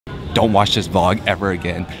don't watch this vlog ever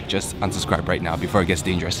again. Just unsubscribe right now before it gets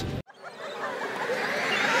dangerous.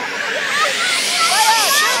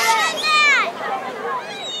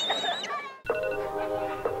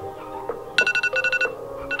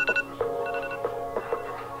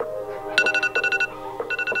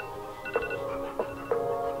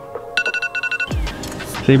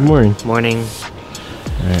 Say morning. Morning.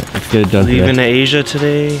 Alright, let's get it done. Leaving to Asia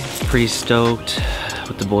today. Pretty stoked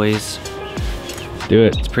with the boys. Do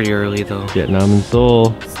it. It's pretty early though. Vietnam and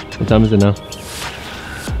Seoul. What time is it now?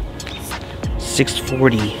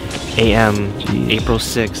 6:40 a.m. April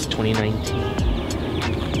 6,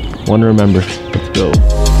 2019. One to remember. Let's go.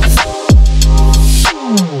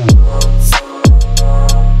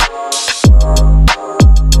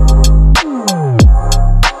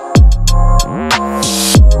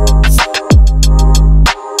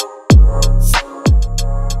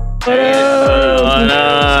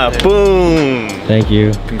 Boom! Thank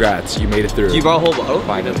you. Congrats, you made it through. You brought a whole bottle?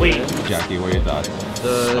 Finally. Wait. Jackie, what are your thoughts?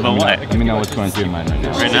 About what? Let me know what's going through your mind right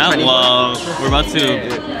now. Right now? Well, we're about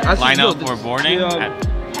to line up for boarding at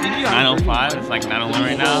 9:05. It's like 9:11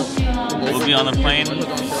 right now. We'll be on the plane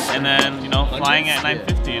and then, you know, flying at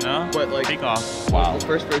 9:50, you know? Take off. Wow.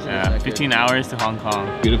 First person. Yeah, 15 hours to Hong Kong.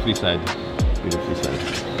 Beautifully said. Beautifully said.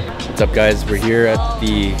 What's up, guys? We're here at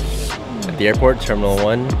the airport, Terminal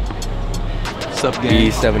 1. What's up,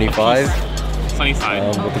 gang? B75. Sunny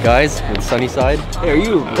side. With the guys, with Sunnyside. Hey, are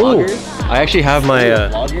you a vlogger? I actually have my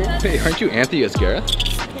Hey, aren't you Anthony Ascara?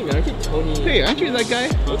 Hey, man, aren't you Tony? Hey, aren't you that guy?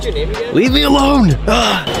 What's your name again? Leave me alone! This is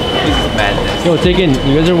madness. Yo, Taken,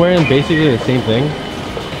 you guys are wearing basically the same thing.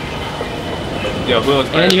 Yo, who else?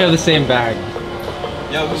 And you have the same bag.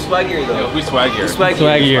 Yo, who's swaggier though? Yo, who's swaggier? Who's swaggier?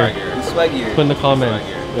 Swaggier. Who's swaggier? Put in the comments.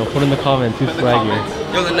 Yo, put in the comments who's swaggier.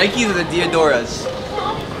 Yo, the Nikes are the Diodoras.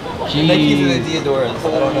 Jeez. The Nikes are the Diodoras. I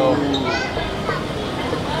don't know.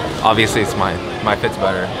 Obviously, it's mine. My fit's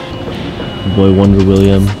better. Boy Wonder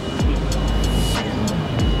William.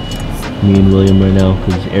 Me and William right now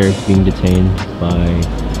because Eric's being detained by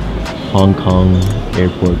Hong Kong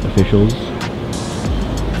airport officials.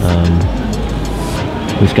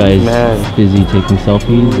 This guy's busy taking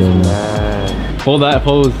selfies and hold that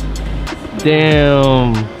pose.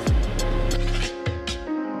 Damn.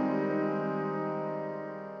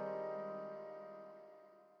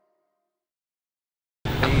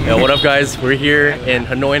 Yo, what up, guys? We're here in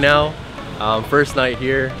Hanoi now. First night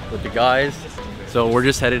here with the guys. So we're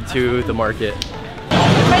just headed to the market.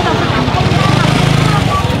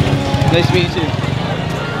 Nice to meet you too.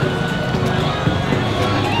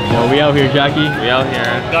 Yo, we out here, Jackie. We out here.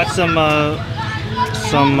 Got some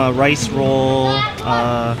rice roll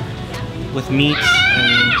with meat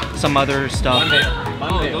and some other stuff.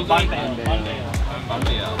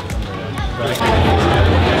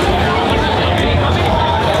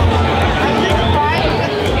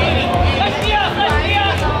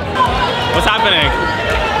 What's happening?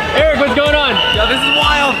 Eric, what's going on? Yo, this is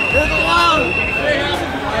wild. This is wild.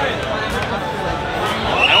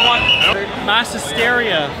 Mass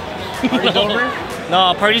hysteria. Party's over?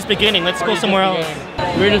 No, party's beginning. Let's go somewhere else.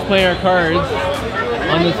 We were just playing our cards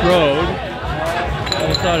on this road. All of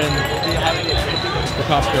a sudden, the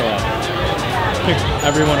cops show up. Kick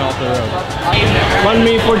everyone off the road. Run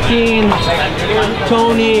me 14.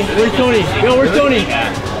 Tony. Where's Tony? Yo, where's Tony?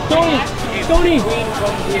 Tony! Tony!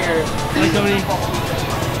 Hi, Tony.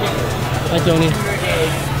 Hi, Tony.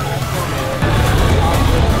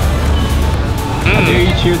 How dare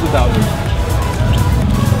you cheers without me?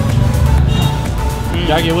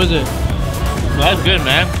 Jackie, what was it? That's good,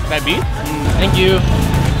 man. That beef? Thank you.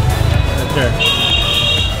 Sure.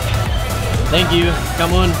 Thank you.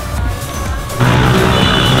 Come on.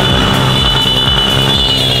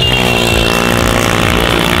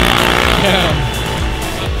 Damn.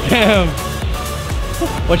 Damn.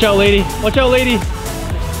 Watch out, lady. Watch out, lady.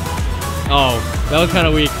 Oh, that was kind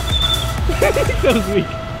of weak. That was weak.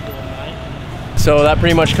 So that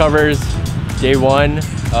pretty much covers day 1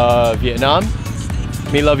 of Vietnam.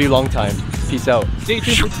 Me love you long time. Peace out. Stay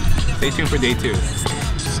tuned for day 2.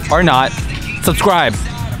 Or not. Subscribe,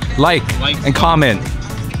 like and comment.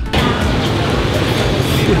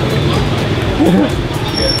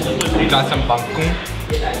 You got some bangkun?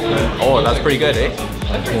 Oh, that's pretty good, eh?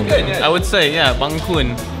 That's pretty good, yeah. I would say, yeah,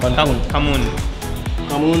 bangkun. Kamun.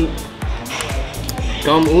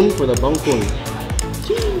 Come un for the bangkun.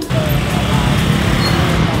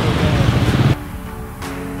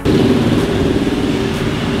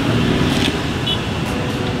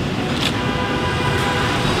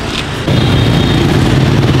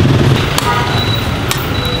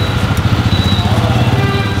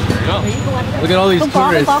 Look at all these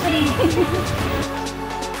tourists.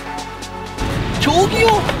 저기요.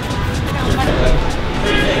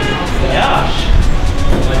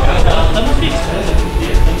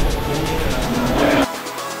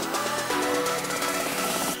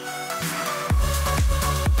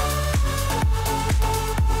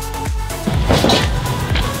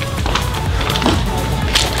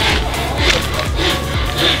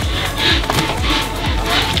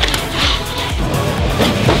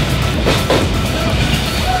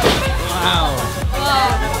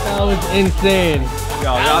 That was insane.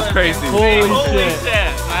 Yo, that's crazy. Holy shit.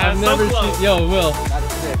 Man, I've never seen. Yo, Will.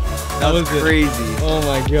 That was it. crazy. Oh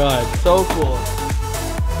my god. So cool.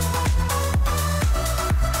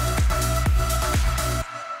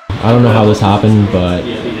 I don't know how this happened, but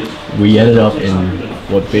we ended up in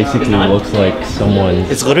what basically looks like someone's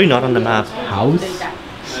It's literally not on the map. house.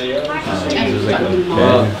 There's like a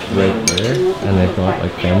bed right there, and they've got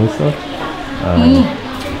like family stuff.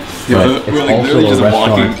 But it's also a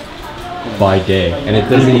restaurant by day, and it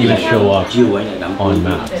doesn't even show up on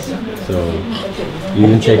maps. So you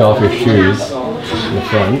even take off your shoes in the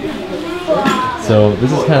front. So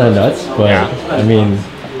this is kind of nuts, but I mean,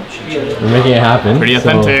 we're making it happen. Pretty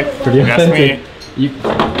authentic. So, pretty That's authentic. me.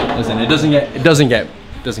 Listen, it doesn't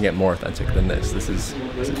get more authentic than this. This is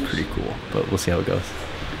pretty cool, but we'll see how it goes.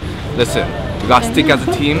 Listen, we gotta stick as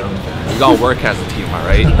a team. We gotta work as a team,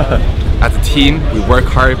 alright? As a team, we work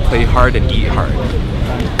hard, play hard, and eat hard.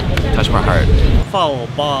 Touch my heart. Phao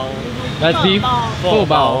bao. That's beef. Pho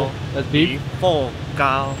bao. That's beef. Phao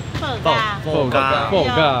gao. Pho ga. Pho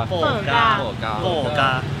ga. Phao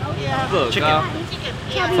ga. Chicken.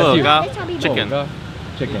 That's you. Chicken. Pho ga.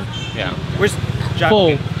 Chicken. Yeah. Where's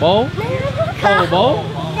Pho bao. Pho bao.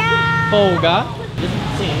 Pho ga.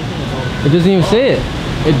 It doesn't even say it.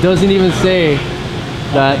 It doesn't even say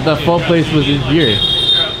that the pho place was in here.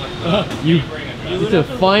 You need to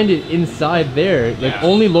find it inside there. Like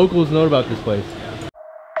only locals know about this place.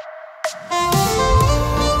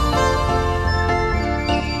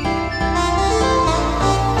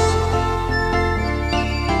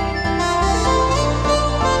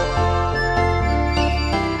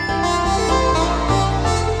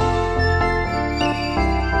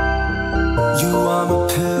 You are my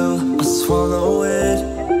pill, I swallow it.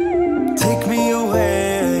 Take me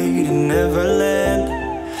away to Neverland,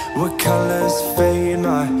 where colors fade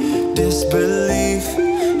my disbelief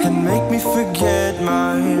and make me forget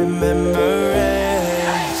my memories.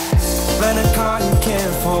 Rent a car you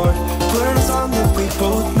can't afford, put on a song that we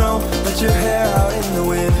both know. Let your hair out in the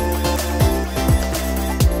wind,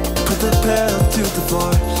 put the pedal to the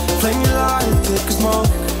floor, flame your light, take a smoke.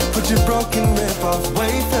 Put your broken rip-off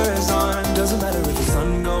wafers on. Doesn't matter if the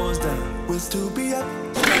sun goes down, we'll still be up.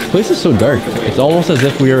 This place is so dark. It's almost as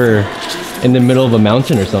if we were in the middle of a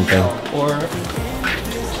mountain or something. or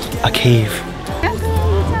a cave. Doesn't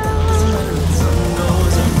matter if the sun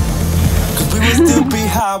goes up, 'cause we will still be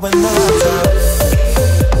high when the lights out.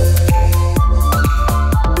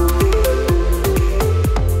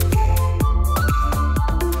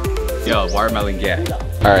 Yo, watermelon gang.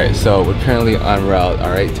 Alright, so we're currently en route,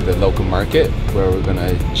 alright, to the local market where we're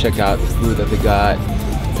gonna check out the food that they got,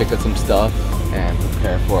 pick up some stuff, and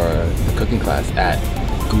prepare for the cooking class at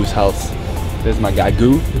Goo's house. This is my guy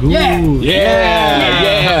Goo. Yeah!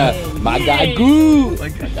 Yeah! My guy Goo! My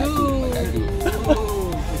guy Goo.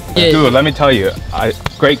 Dude, let me tell you,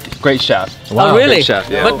 great chef. Wow. Oh really? Great chef,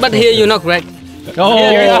 yeah. But here you're not great. Oh!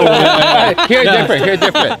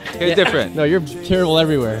 Here different. No, you're terrible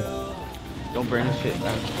everywhere. Don't burn the shit,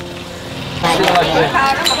 man.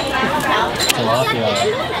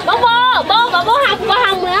 Bố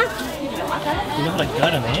hồng nữa. You know how to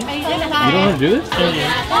gut him, eh? You don't know how to do this?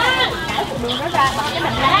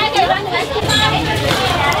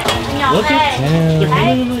 Look at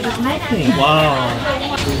them. It's nothing. Wow.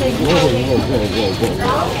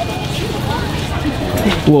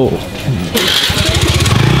 Whoa.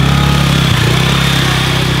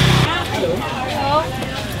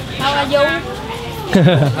 How are you?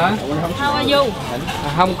 How are you?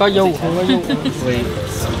 Không có du.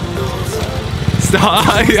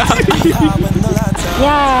 Stop! Yeah.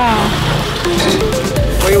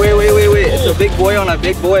 Wait. It's a big boy on a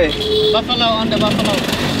big boy. Buffalo on the buffalo.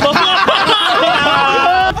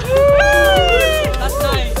 That's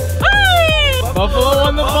nice. Buffalo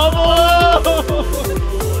on the buffalo!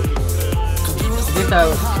 This is a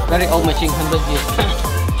very old machine, 100 years.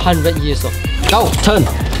 100 years old. Go, turn.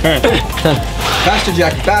 Faster,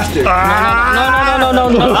 Jackie, faster. No.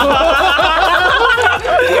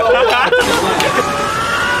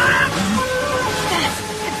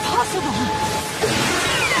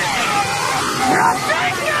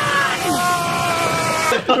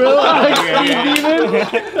 Relax, you demon!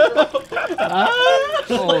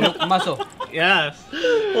 Oh, look, muscle. Yes.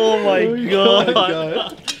 Oh my god.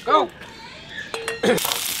 Go.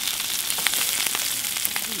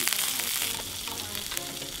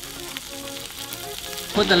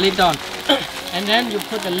 Put the lid on, and then you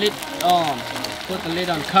put the lid on. Put the lid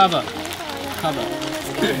on. Cover. Cover.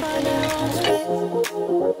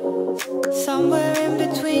 Somewhere in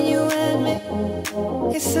between you and me,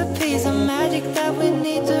 it's a piece of magic that we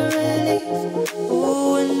need to release.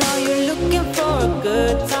 Ooh, and now you're looking for a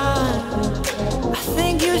good time. I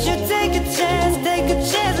think you should take a chance with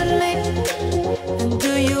me. And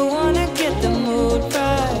do you wanna get the mood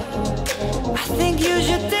right? I think you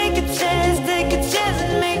should take a chance with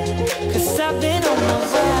me. 'Cause I've been on my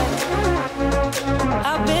way.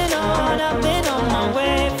 I've been on my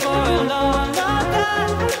way for a long, long time.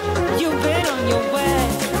 You've been on your way.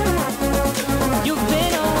 You've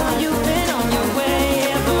been on your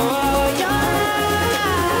way for all your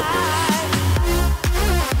life.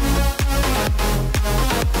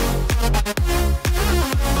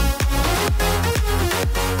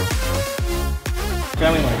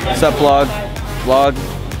 What's up, vlog?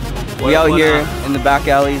 We out here in the back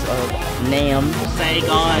alleys of Nam.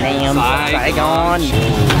 Saigon.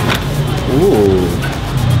 Ooh.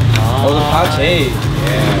 Oh, the pache.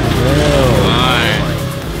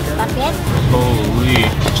 Holy.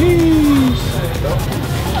 Jeez.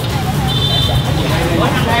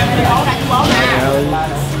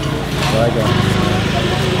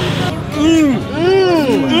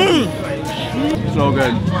 So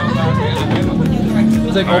good.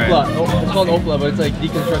 It's like opla. It's called opla, but it's like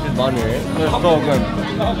deconstructed banh mi, right? It's so good.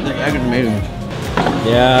 The egg is amazing.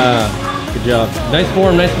 Yeah. Good job. Nice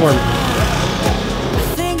form, nice form. I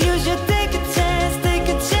think you should take a chance with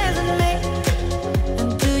me.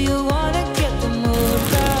 And do you wanna get the mood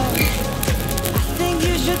right? I think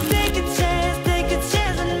you should take a chance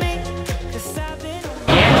with me. 'Cause I've been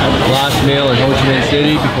Last meal in Ho Chi Minh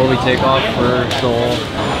City before we take off for Seoul.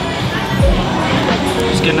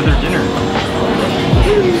 Just get another dinner.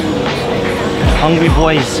 Hungry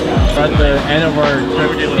boys. We're at the end of our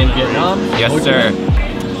trip in Vietnam. Yes, Ho Chi sir. Minh.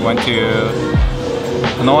 Went to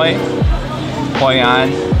Hanoi, Hoi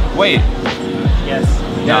An. Wait. Yes.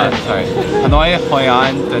 No, sorry. Hanoi, Hoi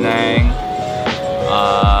An, Da Nang,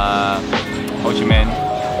 Ho Chi Minh.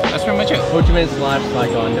 That's pretty much it. Ho Chi Minh /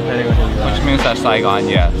 Saigon, depending on who you Ho are. Chi Minh / Saigon,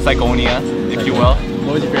 yeah. Saigonia, if you will.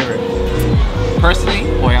 What was your favorite? Personally,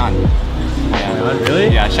 Hoi An. Really?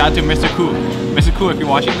 Yeah, shout out to Mr. Koo. Mr. Koo, if you're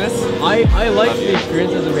watching this. I liked the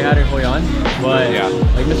experiences that we had in Hoi An, but Yeah.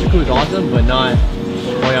 like Mr. Koo is awesome, but not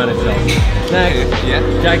Hoi An itself. Next, Yeah.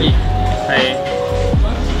 Jackie, Hey,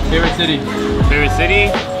 favorite city? favorite city?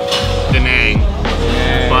 Da Nang.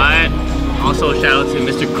 But also shout out to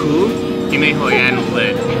Mr. Koo. He made Hoi An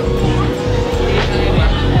lit.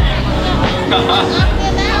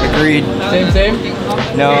 Agreed. Same?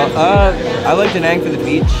 No, I like Da Nang for the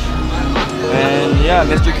beach. And yeah,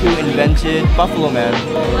 Mr. Koo invented Buffalo Man.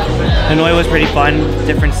 Hanoi was pretty fun.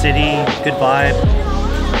 Different city, good vibe.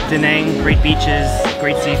 Da Nang, great beaches,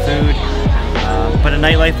 great seafood. But the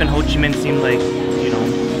nightlife in Ho Chi Minh seemed like, you know,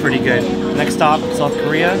 pretty good. Next stop, South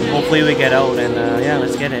Korea. Hopefully we get out and yeah,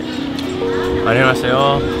 let's get it.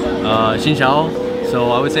 안녕하세요. Xin chào.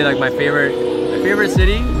 So I would say like my favorite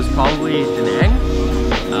city was probably Da Nang.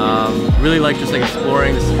 Really like just like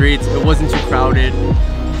exploring the streets. It wasn't too crowded,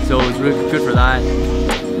 so it was really good for that.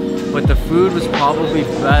 But the food was probably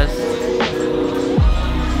best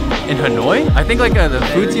in Hanoi. I think like the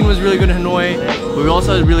food scene was really good in Hanoi, but we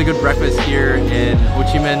also had really good breakfast here in Ho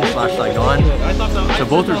Chi Minh / Saigon. So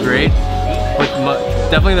both were great. But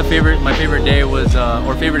definitely my favorite day was,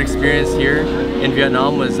 or favorite experience here in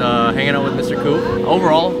Vietnam was hanging out with Mr. Koo.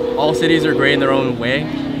 Overall, all cities are great in their own way.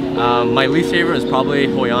 My least favorite was probably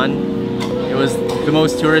Hoi An. It was the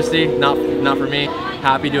most touristy, not for me.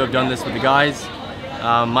 Happy to have done this with the guys.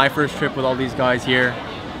 My first trip with all these guys here,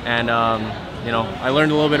 and you know, I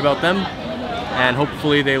learned a little bit about them, and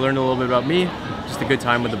hopefully they learned a little bit about me. Just a good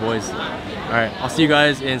time with the boys. All right, I'll see you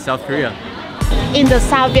guys in South Korea. In the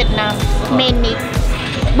South Vietnam, many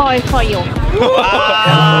boy for you.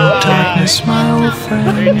 darkness, my old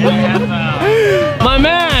friend. My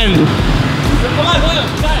man!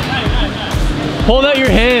 Hold out your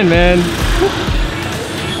hand, man.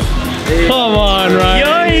 Come on,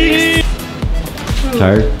 Ryan.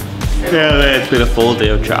 Tired? Yeah, it's been a full day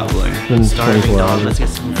of traveling. Been 24 hours. Let's get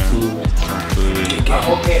some food.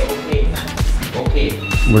 Okay.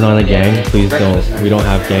 We're not a gang. Please don't. We don't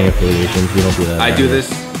have gang affiliations. We don't do that. I do this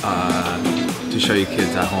to show you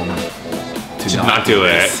kids at home to Not do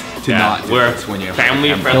it. To not do We're it when you're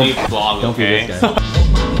family-friendly vlog, Don't be okay? this guy.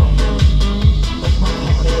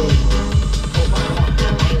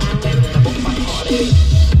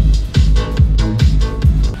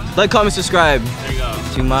 Like, comment, subscribe. There you go.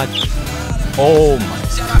 Too much. Oh my.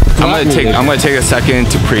 I'm gonna take a second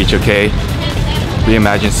to preach, okay?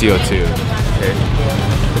 Reimagine CO2. Okay?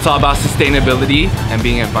 It's all about sustainability and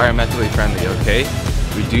being environmentally friendly, okay?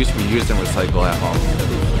 Reduce, reuse, and recycle at home.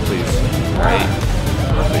 Please. Alright?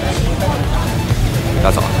 Please.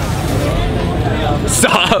 That's all.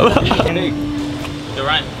 Stop! You're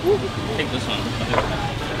right. Take this one.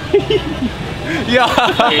 Yeah!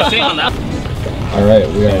 You're sitting on that. Alright,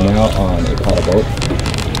 we are now on a paddle boat.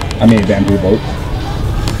 I mean a bamboo boat.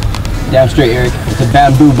 Damn straight, Eric. It's a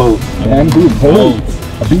bamboo boat. Bamboo boat!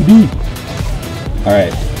 A BB!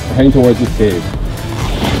 Alright, we're heading towards this cave.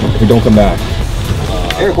 If we don't come back.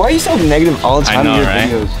 Eric, why are you so negative all the time in your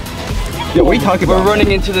videos? Yeah, what are you talking about? We're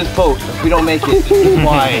running into this boat if we don't make it.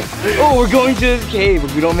 Why? Oh, we're going to this cave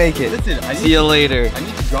if we don't make it. Listen, See you later. I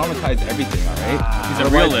need to dramatize everything, alright? He's a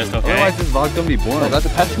realist, okay? Otherwise this vlog's gonna be boring. That's a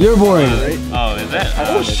pet. You're boring. Right? Oh, is it?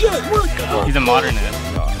 Oh shit, look! He's a modernist.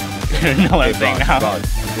 You know what I'm saying now. I'm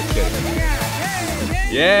just kidding.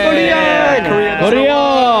 Yeah!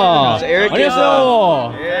 Korea. So Eric is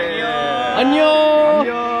안녕하세요. Yeah!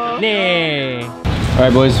 안녕. 네. All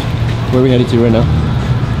right, boys. Where are we headed to right now?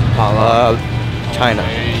 China.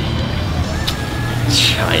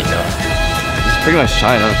 China. It's pretty much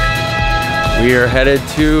China. We are headed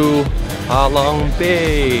to Halong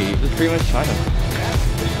Bay. It's pretty much China.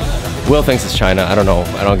 Will thinks it's China. I don't know.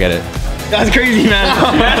 I don't get it. That's crazy, man.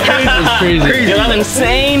 It's crazy. You're not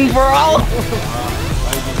insane, bro.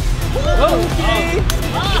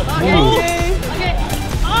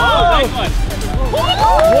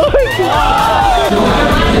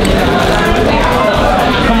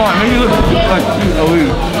 Come on, maybe look.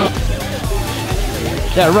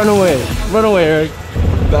 Yeah, run away. Run away, Eric.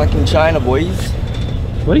 Back in China, boys.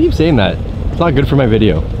 Why do you keep saying that? It's not good for my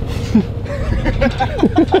video.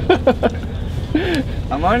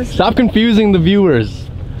 I'm honest. Stop confusing the viewers.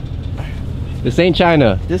 This ain't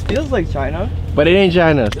China. This feels like China. But it ain't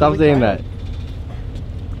China. Stop saying that.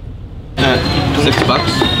 $6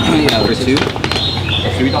 for two?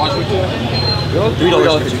 $3 for two?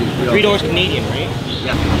 $3 for two. $3 Canadian, right?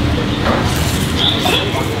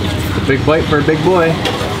 It's a big bite for a big boy.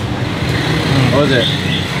 What was it?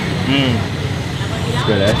 It's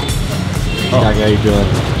good, eh? Oh. How you doing?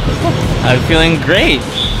 I'm feeling great.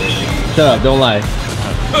 Shut up, don't lie.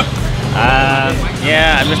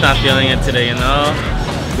 Yeah, I'm just not feeling it today, you know?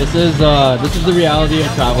 This is the reality of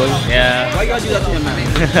traveling. Yeah. Why you gotta do that to him, man?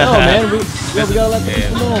 No, man, we gotta let the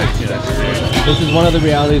people know. This is one of the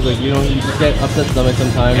realities, like, you know, you just get upset stomach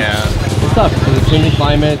sometimes. Yeah. It's tough, because it's changing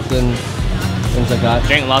climates and things like that.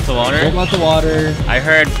 Drink lots of water. Drink lots of water. I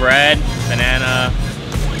heard bread, banana,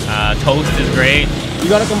 toast is great. You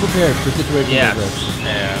gotta come prepared for situations like this.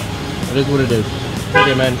 Yeah. It is what it is.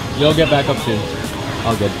 Okay, man, you'll get back up soon.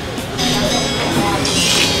 All good.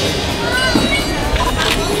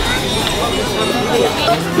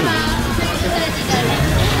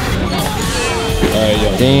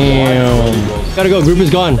 Damn. Gotta go. Group is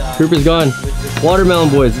gone. Group is gone. Watermelon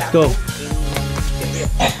boys, let's go.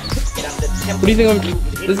 What do you think of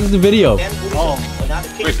this? Is the video. Oh,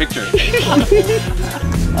 Great picture. If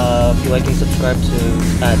you like and subscribe to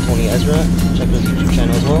Tony Ezra, check out his YouTube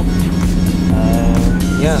channel as well.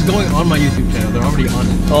 Yeah. It's going on my YouTube channel. They're already on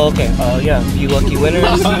it. Oh, okay. Yeah. You lucky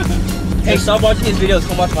winners. Hey, stop watching these videos.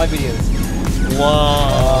 Come watch my videos.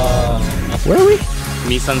 wow. Where are we?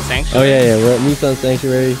 Misan Oh Sanctuary yeah, we're at Misan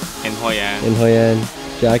Sanctuary in Hoi An. in Hoi An.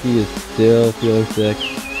 Jackie is still feeling sick.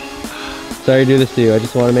 Sorry to do this to you. I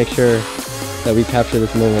just want to make sure that we capture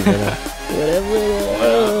this moment right now. Whatever it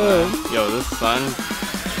is. Yo, this sun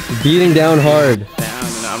Beating down hard. down.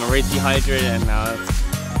 You know, I'm already dehydrated, and now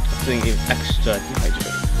it's feeling even extra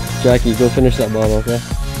dehydrated. Jackie, go finish that bottle, okay?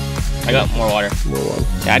 I got more water. More water.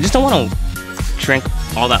 Yeah, I just don't want to drink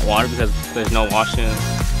all that water because there's no washing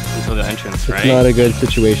until the entrance, right? It's not a good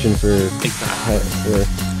situation for... Exactly.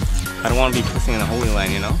 I don't want to be pissing in the Holy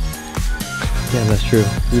Land, you know? Yeah, that's true.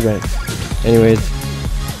 You're right. Anyways,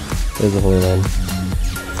 there's the Holy Land.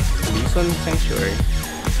 Misan Sanctuary.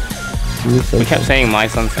 Misan We kept saying my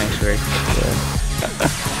son sanctuary.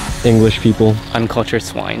 English people. Uncultured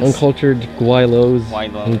swines. Uncultured Guailos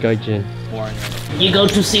Guailos. and Gaijin. You go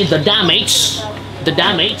to see the damage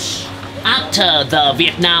after the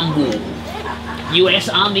Vietnam War. US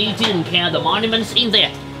Army didn't care the monuments in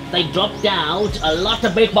there. They dropped down a lot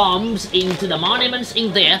of big bombs into the monuments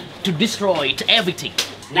in there to destroy everything.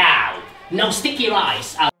 Now, no sticky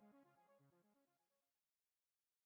rice